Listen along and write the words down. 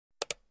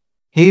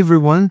Hey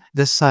everyone,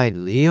 this side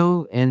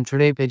Leo. In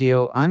today's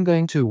video, I'm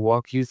going to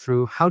walk you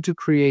through how to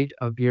create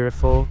a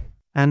beautiful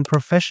and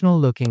professional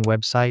looking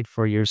website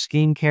for your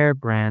skincare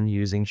brand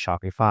using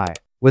Shopify.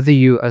 Whether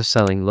you are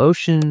selling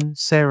lotion,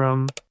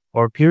 serum,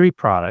 or beauty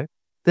product,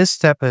 this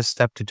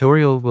step-by-step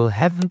tutorial will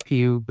help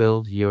you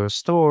build your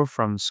store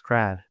from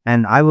scratch.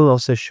 And I will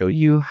also show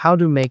you how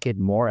to make it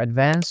more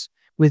advanced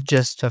with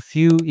just a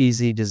few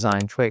easy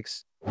design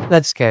tricks.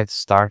 Let's get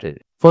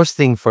started. First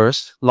thing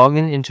first, log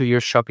in into your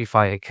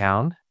Shopify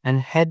account and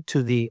head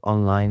to the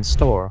online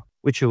store,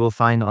 which you will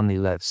find on the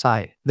left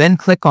side. Then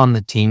click on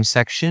the theme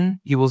section.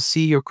 You will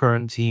see your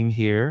current theme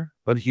here,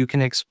 but you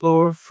can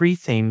explore free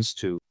themes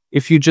too.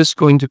 If you're just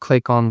going to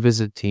click on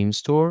Visit Theme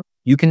Store,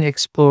 you can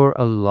explore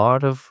a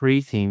lot of free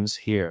themes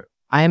here.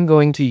 I am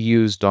going to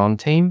use Dawn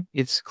theme.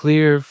 It's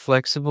clear,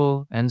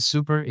 flexible, and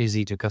super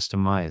easy to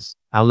customize.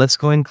 Now let's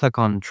go and click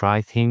on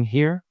Try Theme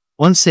here.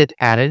 Once it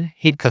added,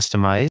 hit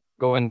Customize.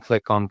 Go and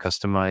click on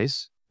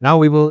Customize. Now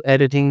we will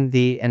editing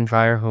the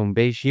entire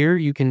homepage here.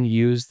 You can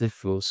use the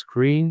full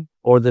screen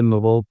or the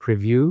mobile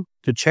preview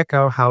to check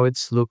out how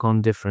it's look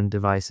on different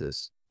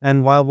devices.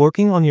 And while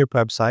working on your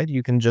website,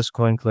 you can just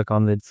go and click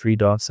on the three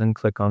dots and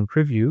click on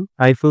Preview.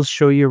 I will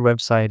show your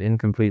website in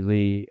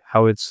completely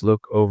how it's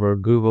look over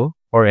Google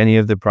or any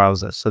of the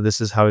browsers. So this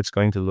is how it's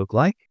going to look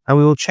like. And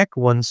we will check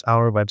once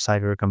our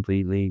website are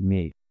completely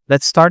made.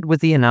 Let's start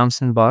with the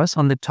announcement bars.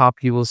 On the top,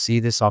 you will see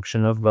this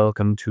option of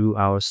welcome to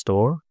our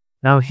store.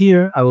 Now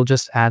here, I will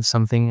just add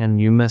something, a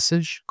new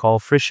message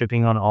called free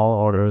shipping on all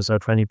orders are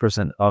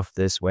 20% off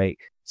this week.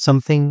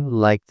 Something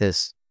like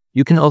this.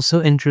 You can also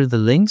enter the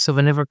link. So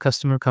whenever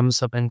customer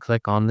comes up and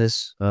click on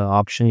this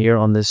option here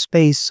on this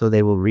space, so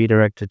they will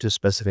redirect it to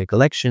specific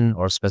collection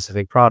or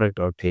specific product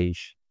or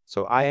page.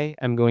 So I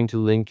am going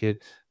to link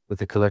it with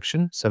the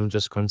collection. So I'm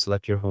just going to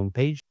select your home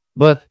page.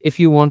 But if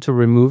you want to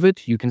remove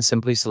it, you can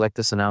simply select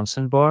this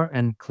announcement bar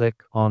and click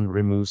on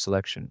Remove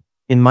Selection.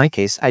 In my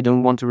case, I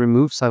don't want to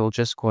remove, so I will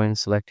just go and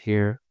select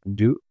here,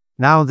 Do.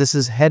 Now this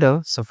is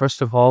header. So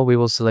first of all, we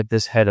will select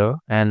this header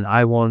and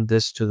I want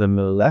this to the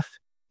middle left.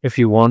 If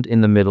you want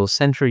in the middle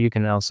center, you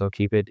can also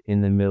keep it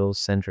in the middle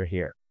center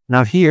here.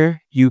 Now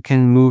here, you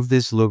can move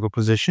this logo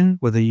position,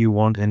 whether you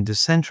want in the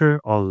center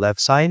or left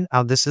side.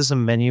 Now this is a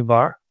menu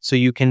bar. So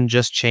you can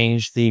just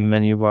change the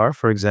menu bar,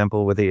 for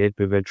example, whether it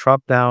be a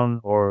drop down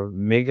or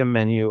mega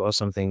menu or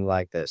something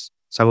like this.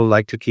 So I would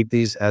like to keep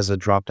these as a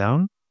drop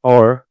down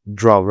or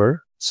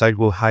drawer. So it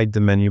will hide the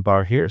menu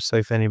bar here. So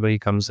if anybody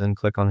comes and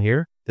click on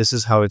here, this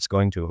is how it's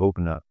going to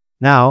open up.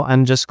 Now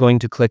I'm just going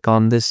to click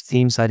on this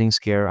theme settings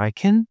gear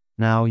icon.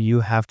 Now you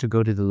have to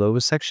go to the logo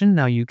section.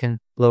 Now you can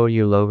upload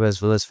your logo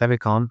as well as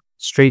favicon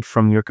straight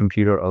from your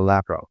computer or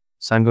laptop.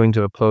 So I'm going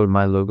to upload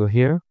my logo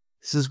here.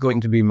 This is going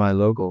to be my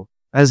logo.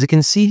 As you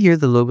can see here,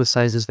 the logo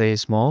size is very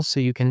small, so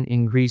you can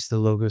increase the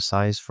logo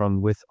size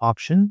from width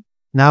option.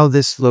 Now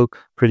this look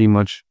pretty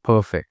much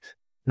perfect.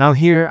 Now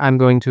here, I'm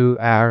going to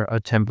add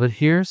a template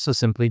here. So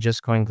simply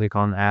just go and click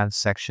on Add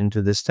Section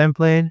to this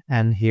template.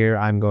 And here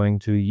I'm going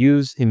to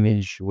use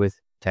image with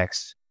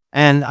text.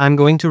 And I'm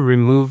going to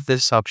remove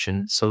this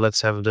option. So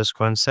let's have this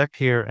one sec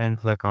here and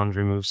click on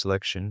Remove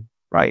Selection.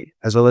 Right.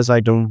 As well as I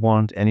don't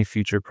want any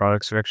future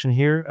product selection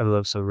here, I will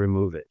also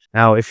remove it.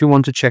 Now, if you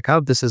want to check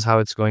out, this is how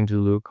it's going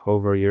to look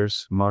over your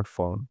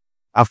smartphone.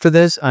 After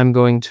this, I'm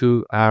going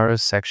to add a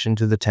section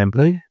to the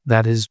template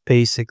that is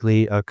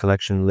basically a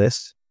collection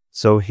list.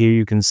 So here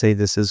you can say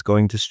this is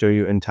going to show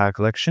your entire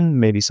collection,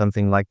 maybe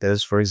something like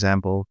this, for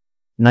example,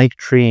 night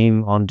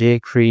cream on day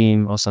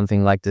cream or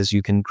something like this.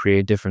 You can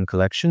create different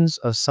collections,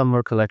 a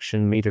summer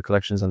collection, meter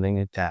collection, something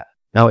like that.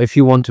 Now, if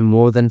you want to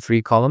more than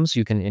 3 columns,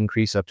 you can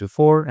increase up to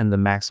 4 and the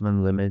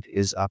maximum limit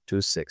is up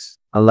to 6.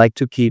 I like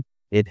to keep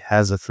it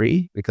as a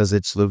 3 because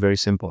it's very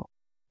simple.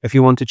 If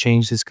you want to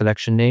change this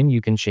collection name, you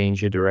can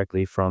change it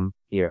directly from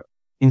here.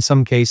 In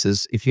some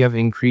cases, if you have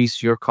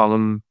increased your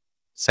column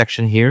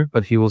section here,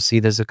 but you will see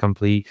there's a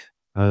complete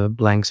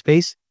blank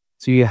space.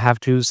 So you have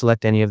to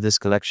select any of this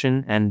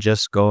collection and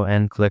just go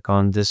and click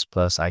on this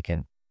plus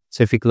icon.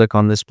 So if you click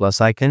on this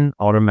plus icon,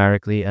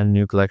 automatically a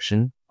new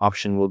collection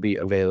option will be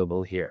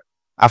available here.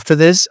 After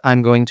this,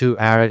 I'm going to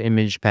add an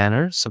image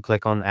banner. So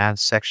click on Add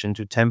Section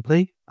to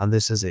Template. And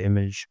this is the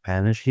image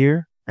banner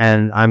here.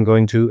 And I'm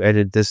going to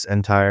edit this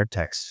entire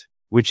text,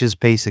 which is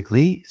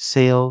basically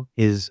sale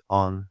is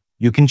on.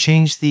 You can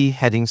change the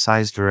heading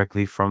size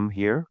directly from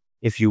here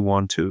if you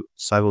want to.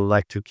 So I would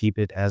like to keep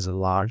it as a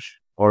large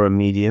or a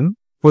medium.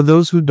 For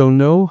those who don't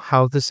know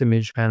how this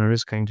image banner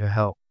is going to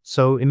help.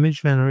 So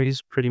image banner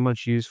is pretty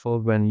much useful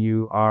when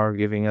you are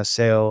giving a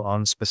sale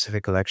on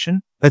specific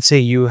collection. Let's say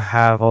you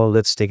have, or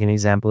let's take an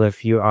example.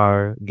 If you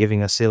are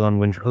giving a sale on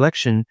winter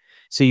collection,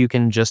 so you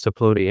can just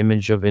upload an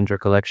image of winter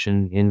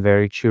collection in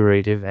very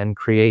curative and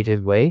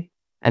creative way,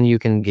 and you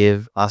can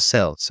give a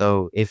sale.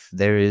 So if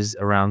there is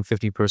around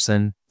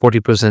 50%,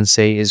 40%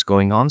 sale is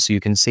going on, so you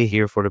can say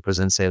here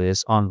 40% sale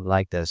is on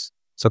like this.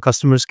 So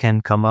customers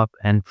can come up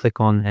and click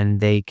on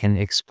and they can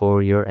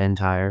explore your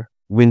entire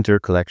winter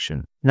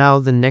collection. Now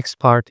the next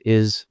part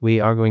is we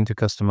are going to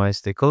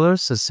customize the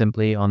colors. So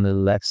simply on the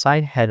left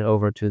side, head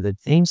over to the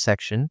theme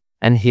section,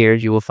 and here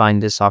you will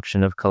find this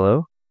option of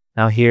color.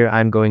 Now here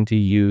I'm going to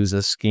use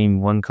a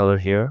scheme one color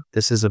here.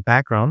 This is a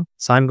background.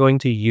 So I'm going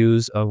to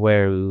use a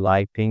very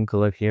light pink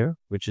color here,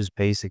 which is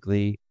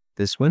basically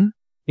this one.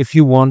 If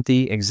you want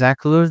the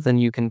exact color, then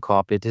you can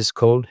copy this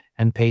code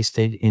and paste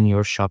it in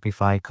your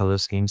Shopify color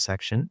scheme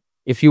section.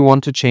 If you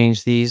want to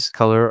change these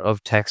color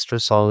of text or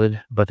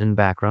solid button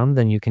background,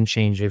 then you can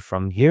change it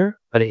from here.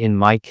 But in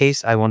my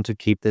case, I want to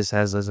keep this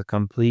as a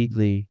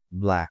completely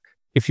black.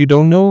 If you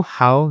don't know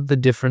how the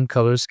different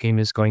color scheme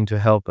is going to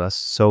help us,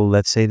 so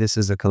let's say this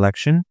is a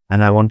collection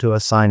and I want to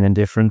assign a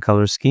different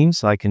color scheme,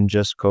 so I can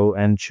just go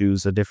and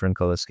choose a different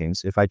color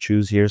schemes. If I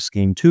choose here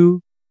scheme 2,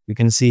 you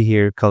can see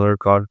here color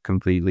code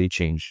completely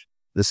changed.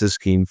 This is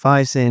scheme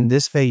 5, so in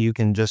this way you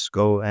can just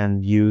go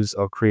and use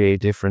or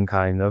create different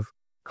kind of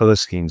color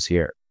schemes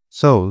here.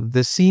 So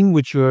the scene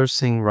which you are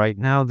seeing right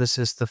now, this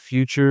is the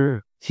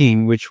future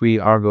theme which we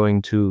are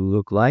going to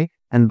look like.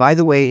 And by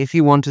the way, if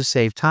you want to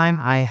save time,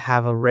 I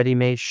have a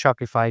ready-made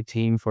Shopify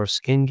theme for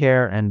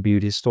skincare and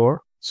beauty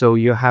store. So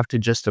you have to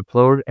just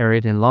upload,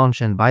 edit, and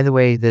launch. And by the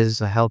way,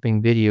 there's a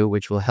helping video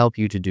which will help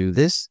you to do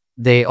this.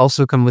 They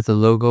also come with a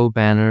logo,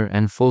 banner,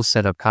 and full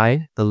setup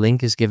guide. The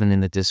link is given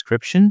in the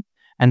description.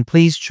 And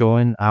please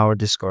join our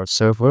Discord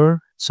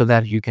server so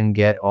that you can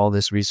get all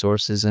these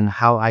resources and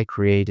how I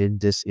created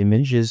these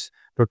images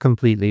for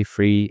completely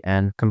free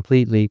and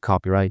completely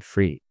copyright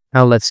free.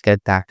 Now let's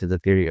get back to the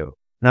video.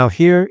 Now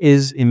here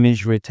is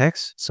image with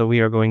text. So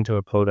we are going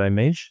to upload an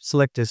image.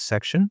 Select this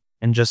section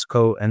and just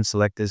go and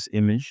select this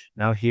image.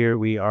 Now here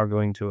we are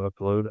going to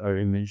upload our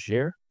image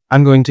here.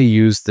 I'm going to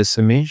use this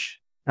image.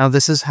 Now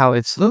this is how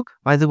it's look.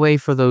 By the way,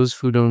 for those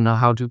who don't know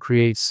how to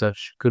create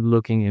such good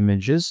looking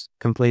images,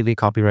 completely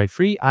copyright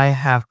free, I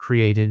have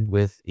created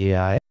with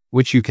AI,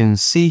 which you can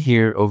see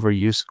here over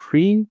your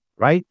screen,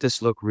 right?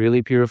 This look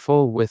really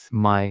beautiful with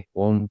my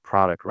own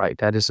product, right?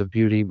 That is a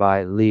beauty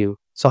by Leo.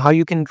 So how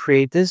you can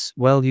create this?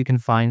 Well, you can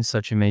find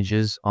such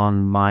images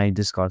on my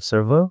Discord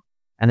server,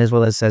 and as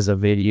well as a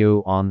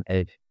video on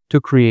it to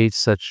create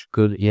such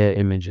good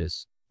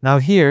images. Now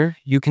here,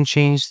 you can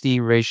change the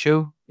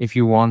ratio if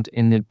you want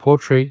in the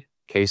portrait.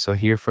 Okay, so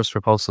here, first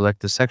of all,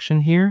 select the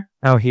section here.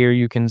 Now here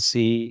you can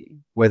see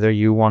whether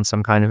you want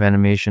some kind of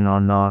animation or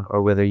not,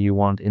 or whether you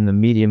want in the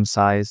medium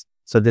size.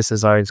 So this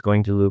is how it's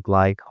going to look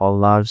like, or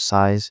large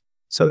size.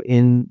 So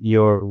in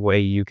your way,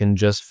 you can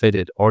just fit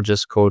it or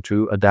just go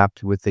to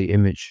adapt with the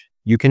image.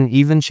 You can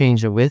even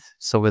change the width.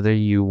 So whether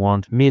you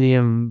want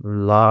medium,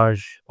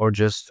 large, or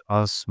just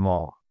a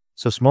small.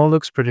 So small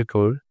looks pretty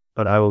cool,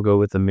 but I will go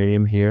with the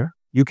medium here.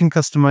 You can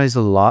customize a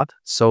lot.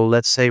 So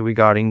let's say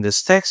regarding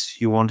this text,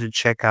 you want to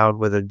check out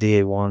whether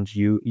they want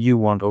you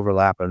want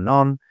overlap or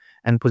none.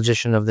 And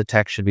position of the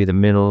text should be the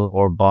middle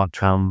or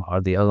bottom,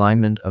 or the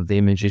alignment of the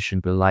image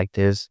should be like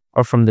this,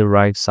 or from the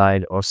right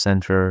side or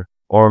center,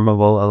 or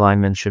mobile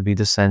alignment should be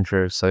the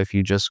center. So if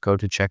you just go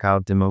to check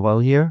out the mobile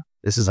here,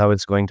 this is how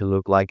it's going to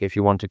look like if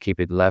you want to keep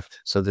it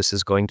left. So this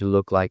is going to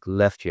look like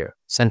left here.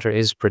 Center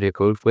is pretty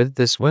cool with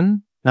this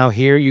one. Now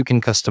here you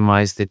can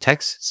customize the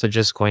text. So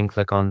just go and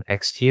click on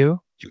XTO.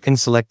 You can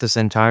select this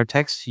entire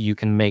text. You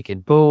can make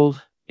it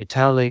bold,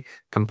 italic,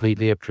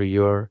 completely up to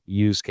your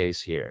use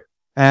case here.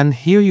 And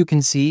here you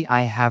can see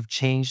I have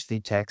changed the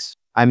text,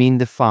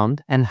 the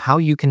font, and how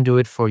you can do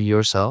it for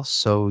yourself.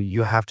 So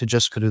you have to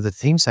just go to the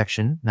theme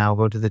section. Now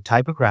go to the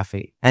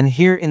typography. And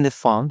here in the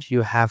font,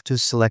 you have to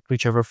select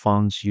whichever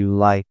fonts you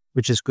like,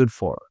 which is good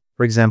for.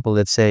 For example,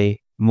 let's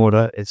say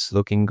Moda, it's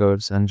looking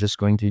good. So I'm just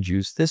going to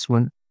use this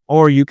one.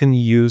 Or you can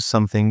use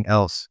something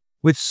else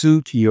which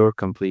suit your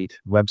complete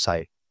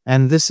website.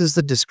 And this is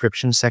the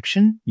description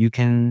section. You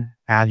can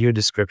add your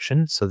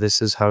description. So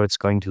this is how it's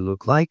going to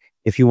look like.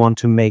 If you want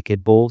to make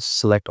it bold,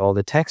 select all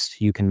the text.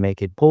 You can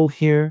make it bold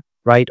here,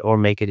 right? Or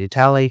make it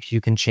italic.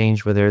 You can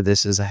change whether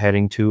this is a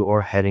heading 2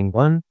 or heading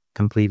 1,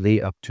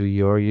 completely up to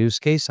your use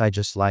case. I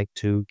just like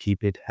to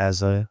keep it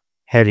as a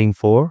heading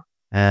 4,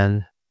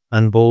 and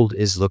unbold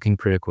is looking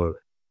pretty cool.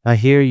 Now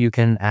here you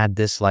can add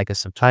this like a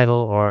subtitle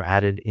or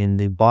add it in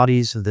the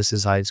body. So this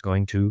is how it's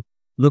going to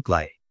look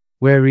like.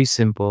 Very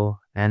simple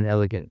and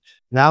elegant.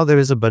 Now there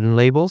is a button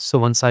label. So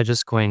once I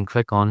just go and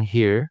click on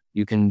here,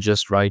 you can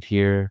just write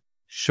here,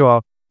 show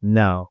up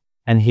now.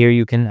 And here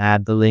you can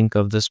add the link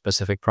of the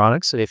specific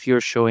product. So if you're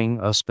showing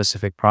a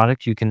specific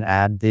product, you can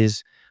add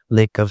this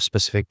link of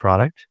specific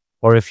product.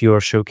 Or if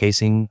you're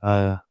showcasing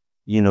a,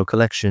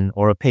 collection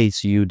or a page,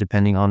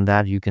 depending on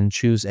that, you can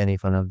choose any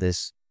one of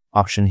this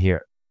option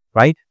here.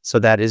 Right? So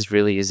that is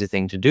really easy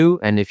thing to do.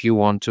 And if you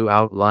want to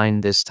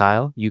outline this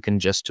style, you can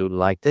just do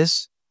like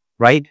this,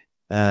 right?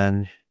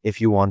 And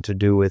if you want to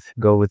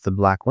go with the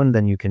black one,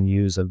 then you can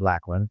use a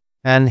black one.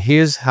 And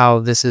here's how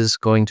this is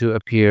going to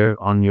appear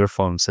on your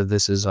phone. So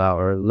this is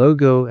our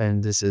logo,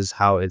 and this is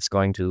how it's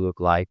going to look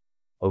like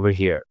over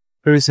here.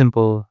 Very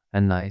simple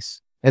and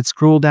nice. Let's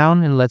scroll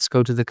down and let's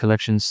go to the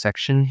collections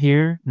section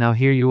here. Now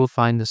here you will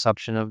find this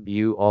option of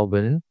view all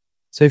button.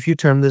 So if you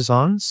turn this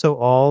on, so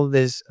all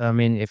this,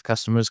 if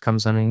customers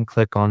comes on and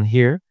click on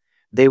here,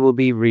 they will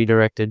be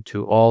redirected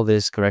to all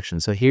this collection.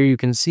 So here you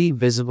can see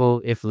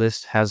visible if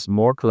list has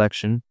more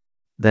collection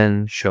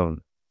than shown.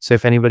 So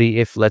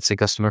if let's say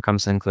customer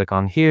comes and click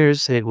on here,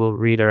 so it will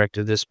redirect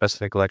to this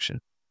specific collection.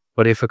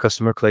 But if a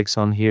customer clicks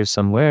on here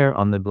somewhere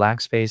on the black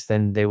space,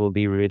 then they will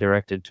be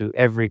redirected to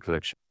every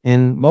collection.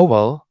 In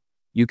mobile,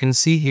 you can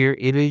see here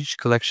each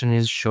collection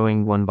is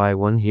showing one by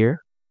one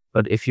here.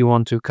 But if you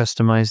want to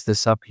customize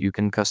this up, you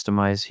can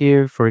customize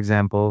here. For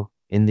example,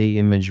 in the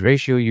image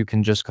ratio, you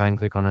can just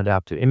click on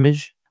adapt to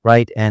image,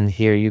 right? And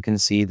here you can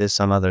see there's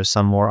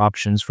some more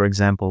options. For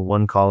example,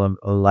 one column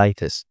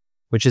lightest,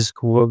 which is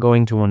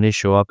going to only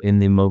show up in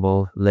the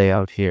mobile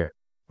layout here,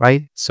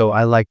 right? So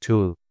I like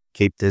to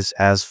keep this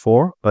as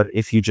 4, but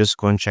if you just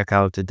go and check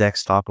out the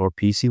desktop or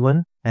PC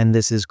one, and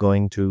this is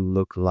going to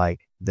look like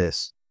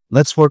this.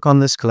 Let's work on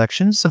this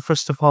collection. So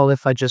first of all,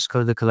 if I just go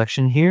to the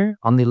collection here,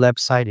 on the left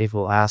side, it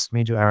will ask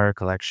me to add a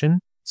collection.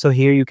 So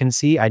here you can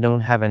see I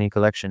don't have any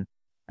collection.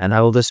 And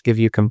I will just give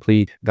you a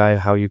complete guide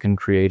how you can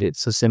create it.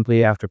 So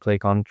simply after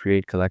click on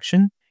create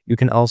collection, you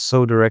can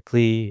also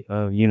directly,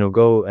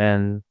 go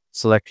and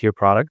select your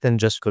product and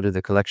just go to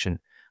the collection.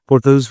 For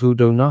those who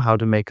don't know how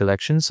to make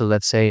collections, so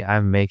let's say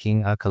I'm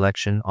making a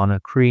collection on a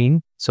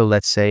cream. So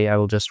let's say I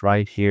will just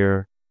write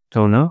here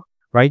toner,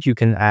 right? You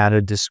can add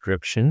a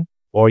description,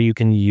 or you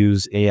can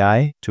use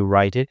AI to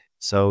write it.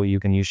 So you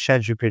can use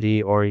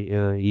ChatGPT, or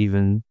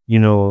even,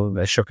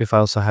 Shopify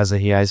also has a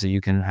AI, so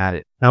you can add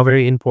it. Now,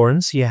 very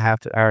important, so you have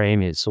to add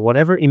image. So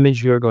whatever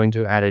image you're going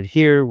to add it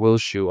here will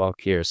show up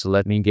here. So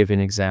let me give an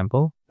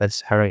example.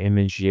 Let's add an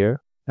image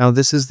here. Now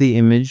this is the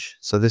image.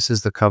 So this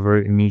is the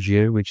cover image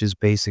here, which is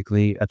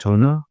basically a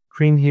toner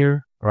cream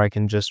here, or I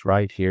can just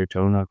write here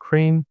toner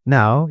cream.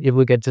 Now it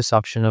will get this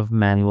option of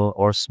manual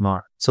or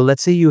smart. So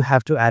let's say you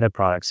have to add a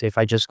product. So if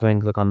I just go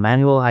and click on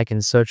manual, I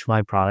can search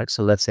my product.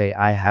 So let's say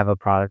I have a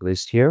product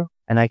list here,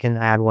 and I can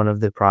add one of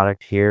the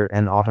product here,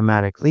 and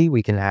automatically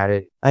we can add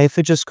it. If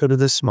I just go to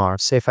the smart,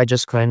 say if I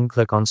just go and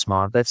click on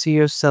smart, let's say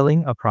you're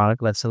selling a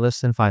product, let's say less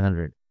than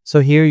 500. So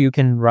here you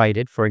can write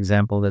it. For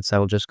example, I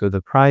will just go to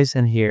the price,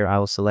 and here I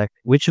will select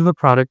which of a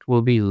product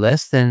will be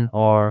less than,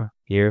 or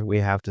here we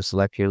have to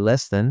select here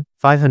less than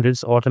 500.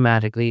 So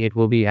automatically it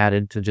will be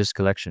added to this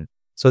collection.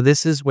 So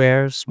this is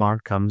where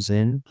smart comes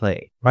in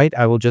play, right?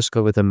 I will just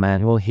go with a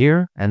manual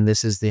here, and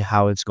this is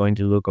how it's going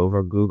to look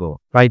over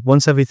Google, right?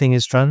 Once everything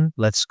is done,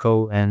 let's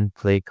go and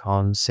click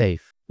on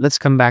save. Let's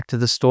come back to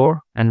the store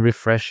and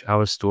refresh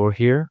our store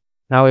here.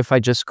 Now, if I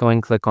just go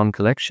and click on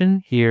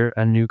collection here,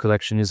 a new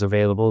collection is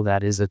available.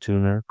 That is a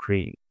toner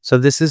cream. So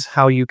this is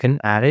how you can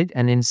add it.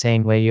 And in the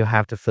same way, you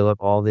have to fill up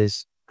all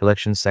this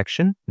collection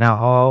section.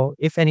 Now,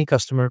 if any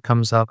customer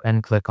comes up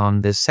and click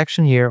on this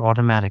section here,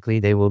 automatically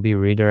they will be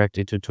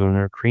redirected to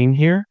toner cream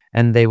here,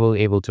 and they will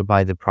able to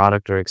buy the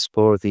product or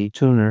explore the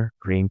toner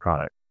cream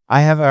product. I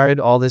have added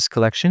all this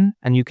collection,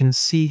 and you can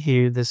see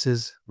here, this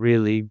is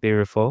really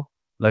beautiful.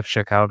 Let's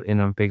check out in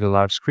a bigger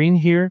large screen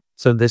here.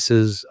 So this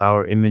is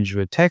our image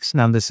with text.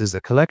 Now this is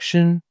the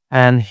collection.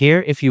 And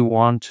here, if you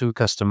want to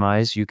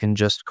customize, you can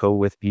just go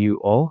with view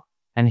all,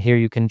 and here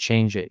you can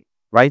change it,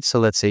 right? So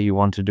let's say you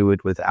want to do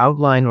it with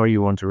outline, or you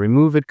want to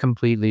remove it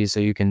completely, so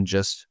you can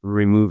just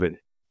remove it.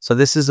 So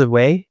this is a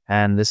way,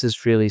 and this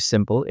is really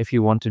simple. If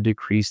you want to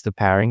decrease the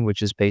pairing,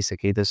 which is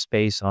basically the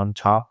space on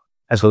top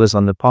as well as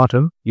on the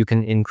bottom, you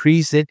can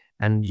increase it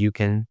and you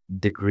can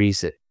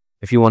decrease it.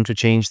 If you want to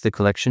change the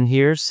collection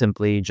here,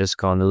 simply just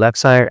go on the left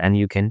side and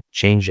you can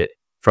change it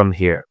from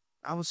here.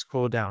 I will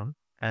scroll down,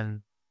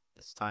 and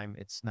this time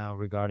it's now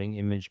regarding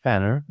image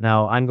banner.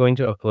 Now I'm going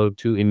to upload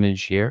 2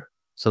 images here.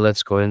 So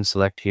let's go and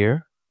select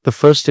here. The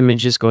first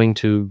image is going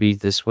to be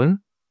this one.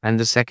 And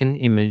the second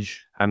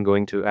image, I'm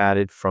going to add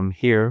it from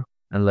here,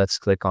 and let's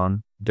click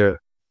on the.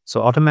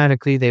 So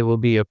automatically there will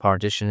be a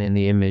partition in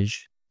the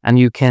image, and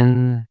you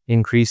can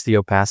increase the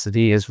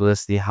opacity as well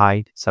as the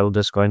height. So I will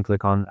just go and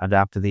click on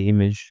adapt to the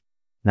image.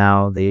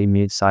 Now the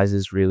image size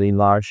is really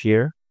large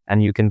here,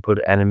 and you can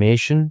put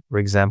animation, for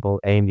example,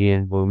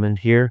 ambient movement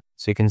here.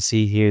 So you can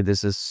see here,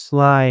 this is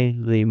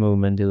slightly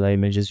movement delay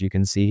images you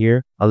can see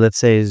here. Let's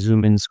say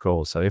zoom in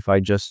scroll. So if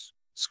I just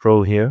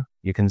scroll here,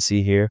 you can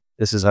see here,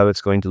 this is how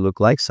it's going to look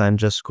like. So I'm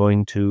just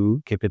going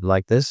to keep it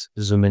like this,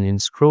 zoom in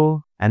and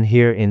scroll. And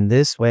here in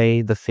this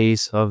way, the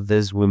face of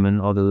this woman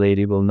or the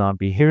lady will not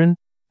be hidden,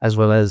 as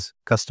well as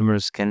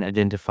customers can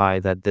identify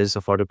that this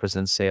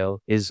 40%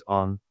 sale is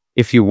on.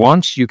 If you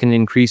want, you can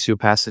increase the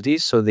opacity,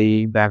 so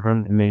the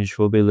background image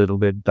will be a little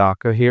bit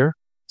darker here.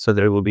 So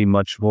there will be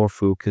much more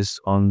focus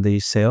on the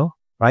sale,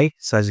 right?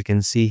 So as you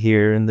can see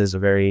here, and there's a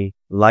very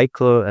light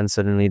color, and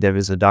suddenly there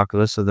is a dark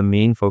color. So the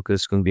main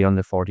focus can be on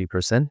the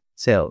 40%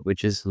 sale,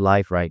 which is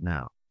live right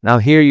now. Now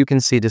here you can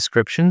see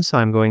description. So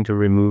I'm going to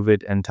remove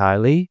it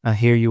entirely.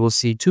 Here you will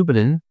see 2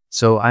 buttons.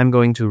 So I'm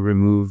going to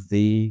remove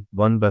the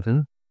 1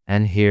 button.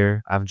 And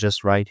here I've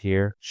just right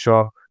here,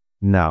 shop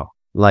now,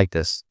 like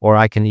this. Or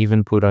I can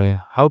even put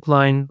a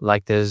outline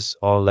like this,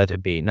 or let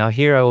it be. Now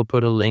here I will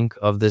put a link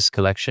of this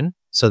collection.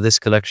 So this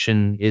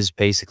collection is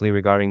basically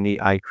regarding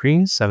the eye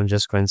creams. So I'm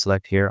just going to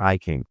select here eye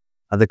cream.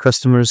 The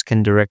customers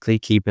can directly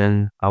keep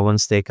in,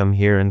 once they come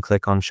here and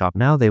click on shop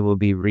now, they will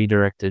be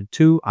redirected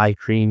to eye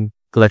cream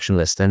collection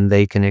list and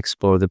they can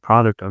explore the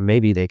product or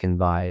maybe they can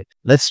buy it.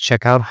 Let's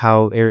check out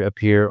how it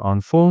appear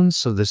on phones.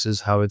 So this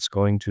is how it's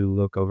going to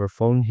look over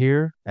phone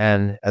here.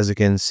 And as you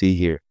can see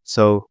here,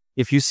 so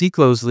if you see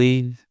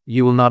closely,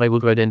 you will not able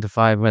to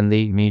identify when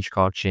the image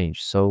got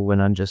changed. So when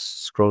I'm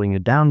just scrolling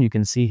it down, you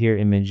can see here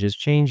image is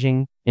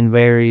changing in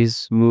very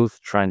smooth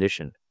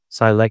transition.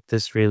 So I like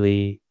this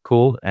really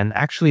cool. And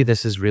actually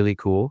this is really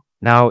cool.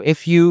 Now,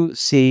 if you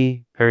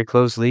see very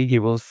closely,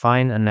 you will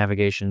find a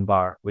navigation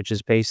bar, which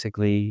is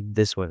basically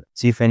this one.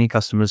 See if any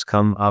customers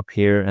come up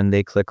here and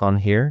they click on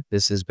here.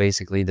 This is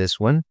basically this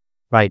one.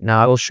 Right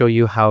now, I will show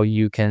you how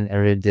you can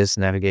edit this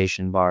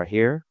navigation bar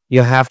here.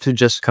 You have to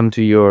just come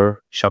to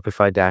your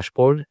Shopify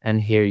dashboard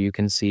and here you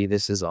can see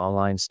this is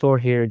online store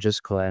here.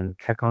 Just go and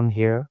click on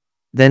here.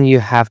 Then you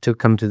have to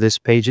come to this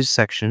pages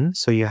section.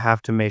 So you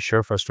have to make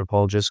sure, first of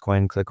all, just go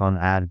and click on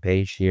add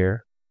page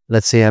here.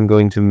 Let's say I'm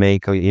going to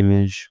make an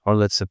image or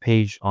let's say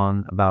page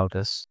on about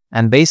us.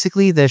 And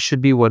basically there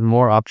should be one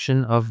more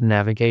option of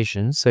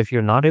navigation. So if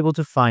you're not able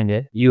to find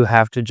it, you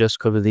have to just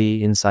go to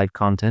the inside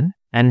content.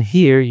 And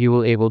here you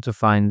will able to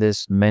find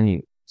this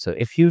menu. So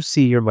if you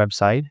see your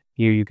website,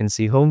 here you can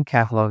see home,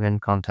 catalog,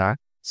 and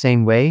contact.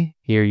 Same way,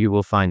 here you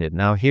will find it.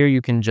 Now here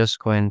you can just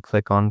go and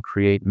click on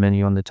create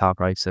menu on the top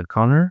right side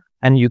corner.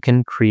 And you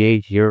can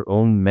create your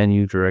own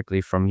menu directly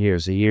from here.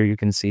 So here you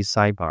can see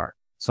sidebar.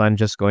 So I'm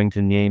just going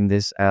to name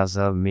this as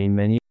a main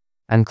menu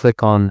and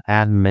click on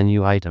add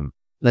menu item.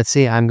 Let's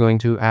say I'm going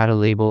to add a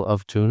label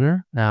of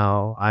tuner.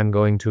 Now I'm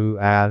going to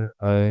add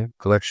a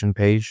collection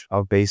page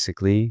of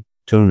basically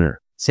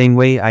tuner. Same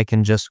way I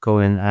can just go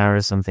and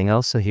add something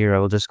else. So here I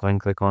will just go and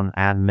click on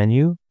add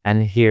menu.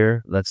 And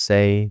here, let's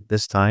say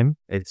this time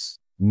it's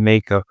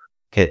makeup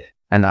kit.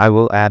 And I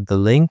will add the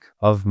link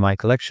of my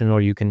collection,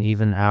 or you can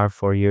even add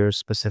for your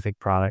specific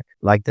product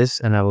like this.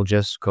 And I will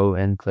just go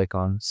and click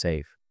on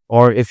save.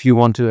 Or if you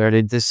want to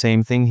edit the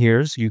same thing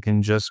here, so you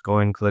can just go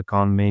and click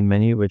on main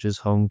menu, which is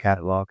home,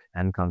 catalog,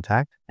 and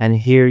contact. And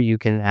here you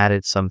can add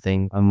it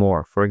something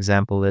more. For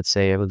example, let's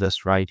say I will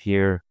just write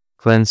here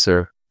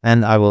cleanser,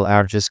 and I will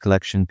add this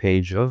collection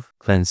page of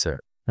cleanser.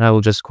 And I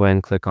will just go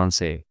and click on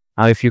save.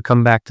 Now, if you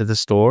come back to the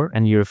store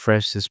and you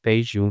refresh this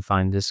page, you will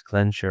find this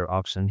cleanser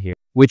option here,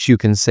 which you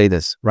can say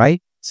this, right?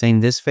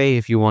 Saying this way,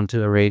 if you want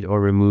to erase or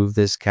remove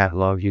this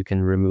catalog, you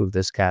can remove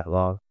this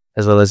catalog.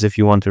 As well as if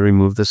you want to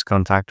remove this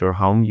contact or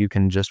home, you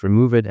can just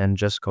remove it and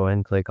just go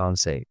and click on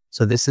save.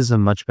 So this is a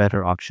much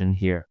better option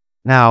here.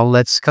 Now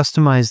let's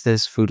customize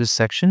this footer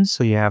section.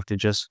 So you have to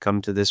just come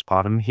to this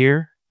bottom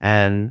here.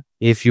 And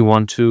if you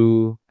want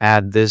to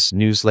add this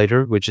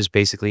newsletter, which is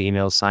basically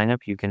email sign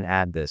up, you can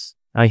add this.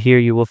 Now here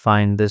you will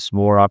find this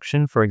more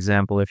option. For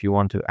example, if you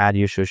want to add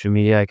your social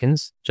media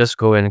icons, just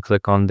go and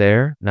click on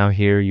there. Now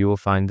here you will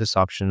find this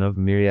option of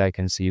media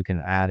icons, so you can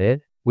add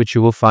it, which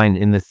you will find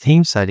in the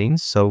theme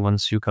settings. So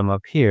once you come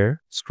up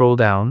here, scroll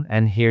down,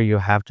 and here you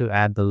have to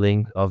add the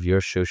link of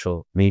your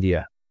social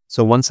media.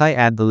 So once I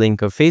add the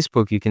link of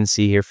Facebook, you can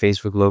see here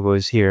Facebook logo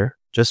is here.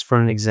 Just for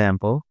an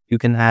example, you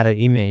can add an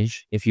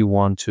image if you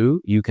want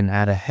to. You can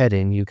add a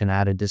heading, you can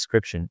add a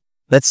description.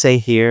 Let's say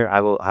here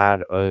I will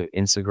add a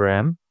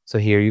Instagram. So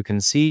here you can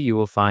see, you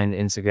will find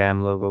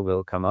Instagram logo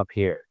will come up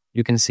here.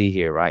 You can see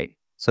here, right?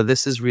 So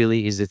this is really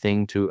easy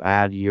thing to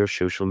add your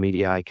social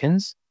media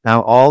icons.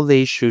 Now all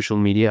these social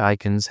media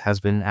icons has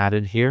been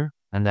added here,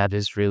 and that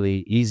is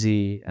really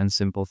easy and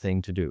simple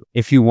thing to do.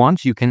 If you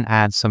want, you can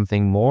add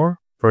something more.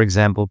 For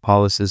example,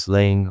 policies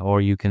laying, or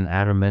you can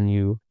add a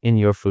menu in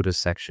your footer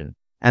section.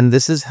 And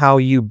this is how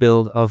you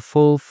build a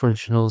full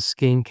functional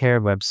skincare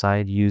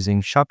website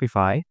using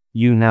Shopify.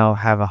 You now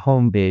have a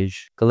home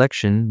page,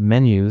 collection,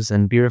 menus,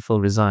 and beautiful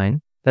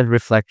design that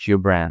reflect your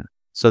brand.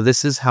 So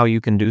this is how you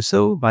can do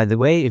so. By the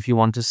way, if you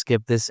want to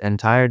skip this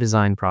entire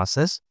design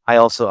process, I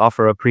also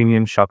offer a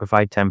premium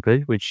Shopify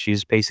template, which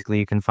is basically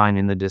you can find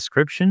in the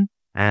description.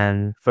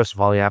 And first of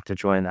all, you have to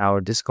join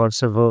our Discord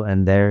server,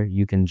 and there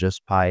you can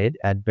just buy it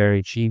at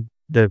very cheap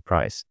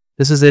price.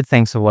 This is it.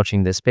 Thanks for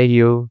watching this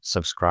video.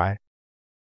 Subscribe.